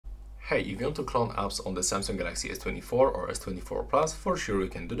hey, if you want to clone apps on the Samsung Galaxy S24 or S24 Plus, for sure you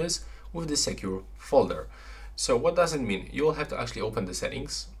can do this with the secure folder. So what does it mean? You will have to actually open the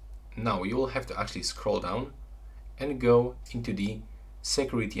settings. Now you will have to actually scroll down and go into the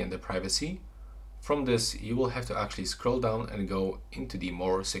security and the privacy. From this, you will have to actually scroll down and go into the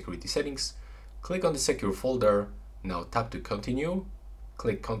more security settings. Click on the secure folder. Now tap to continue.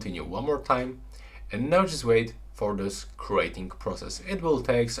 Click continue one more time. And now just wait for this creating process. It will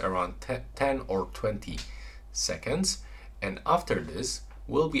take around 10 or 20 seconds. And after this,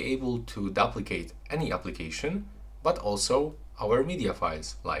 we'll be able to duplicate any application, but also our media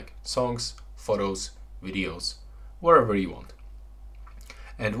files like songs, photos, videos, wherever you want.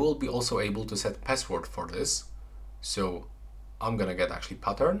 And we'll be also able to set password for this. So I'm gonna get actually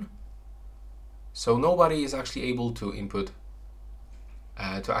pattern. So nobody is actually able to input,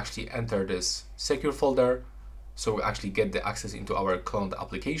 to actually enter this secure folder. So we actually get the access into our cloned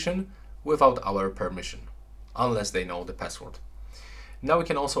application without our permission, unless they know the password. Now we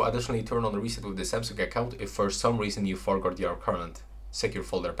can also additionally turn on reset with the Samsung account if for some reason you forgot your current secure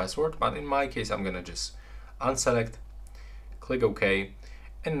folder password. But in my case, I'm gonna just unselect, click OK.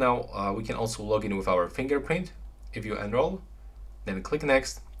 And now we can also log in with our fingerprint. If you enroll, then click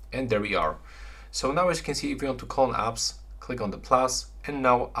next, and there we are. So now as you can see, if you want to clone apps, click on the plus, and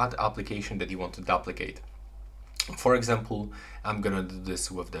now add application that you want to duplicate. For example, I'm gonna do this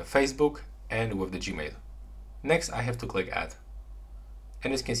with the Facebook and with the Gmail. Next, I have to click add.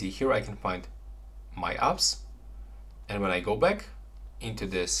 And as you can see here, I can find my apps. And when I go back into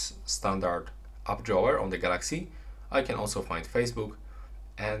this standard app drawer on the Galaxy, I can also find Facebook,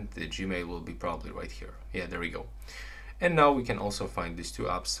 and the Gmail will be probably right here. Yeah, there we go. And now we can also find these two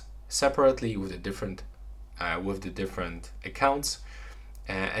apps separately with the different accounts.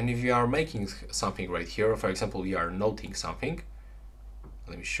 And if you are making something right here, for example, you are noting something,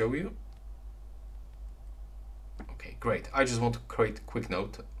 let me show you. Okay, great. I just want to create a quick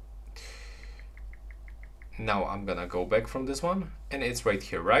note. Now I'm gonna go back from this one, and it's right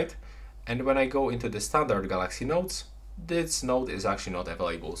here, right? And when I go into the standard Galaxy notes, this note is actually not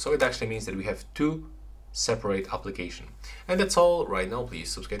available. So it actually means that we have two separate applications. And that's all right now. Please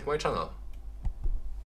subscribe to my channel.